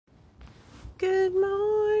Good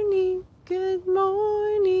morning, good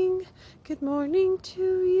morning, good morning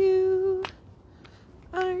to you.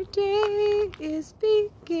 Our day is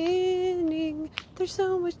beginning, there's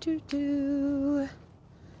so much to do.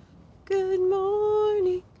 Good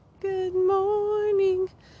morning, good morning,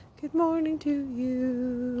 good morning to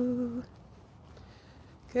you.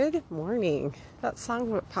 Good morning. That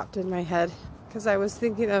song popped in my head because I was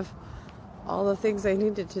thinking of all the things I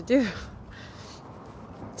needed to do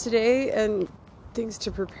today and things to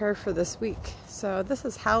prepare for this week. So this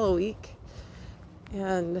is Halloween,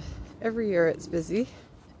 and every year it's busy.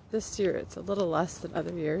 This year it's a little less than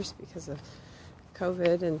other years because of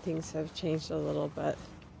COVID and things have changed a little, but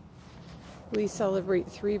we celebrate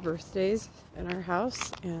 3 birthdays in our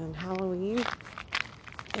house and Halloween,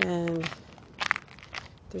 and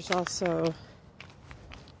there's also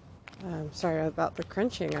sorry about the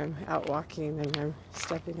crunching. I'm out walking and I'm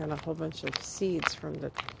stepping on a whole bunch of seeds from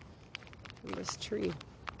this tree.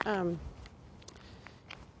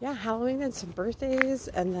 Halloween and some birthdays,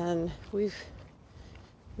 and then we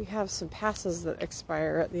have some passes that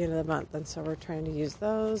expire at the end of the month, and so we're trying to use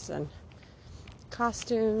those, and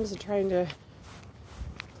costumes, and trying to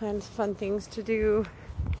plan fun things to do.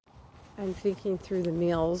 I'm thinking through the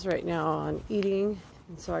meals right now on eating,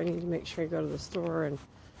 and so I need to make sure I go to the store and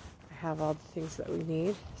I have all the things that we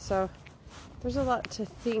need. So there's a lot to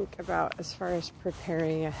think about as far as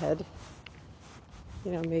preparing ahead.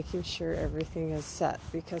 Making sure everything is set,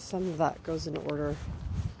 because some of that goes in order.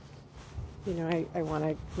 My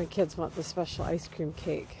kids want the special ice cream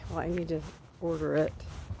cake. Well, I need to order it,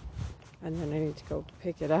 and then I need to go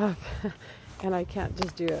pick it up. And I can't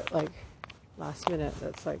just do it like last minute.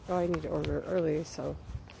 It's like, I need to order it early, so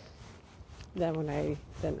then I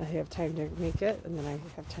have time to make it, and then I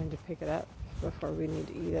have time to pick it up before we need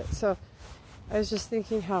to eat it. So I was just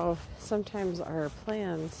thinking how sometimes our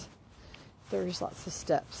plans, there's lots of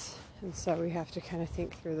steps, and so we have to kind of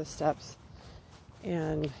think through the steps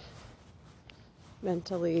and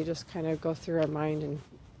mentally just kind of go through our mind and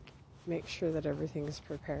make sure that everything is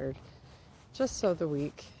prepared, just so the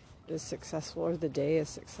week is successful or the day is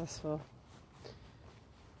successful.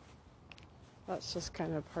 That's just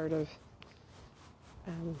kind of part of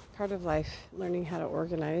life, learning how to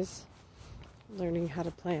organize, learning how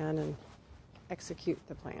to plan and execute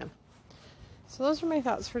the plan. So those are my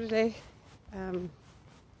thoughts for today.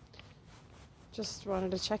 Just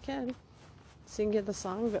wanted to check in, sing you the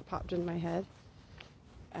song that popped in my head,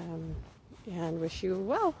 and wish you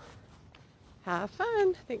well. Have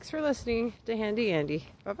fun. Thanks for listening to Handy Andy.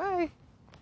 Bye-bye.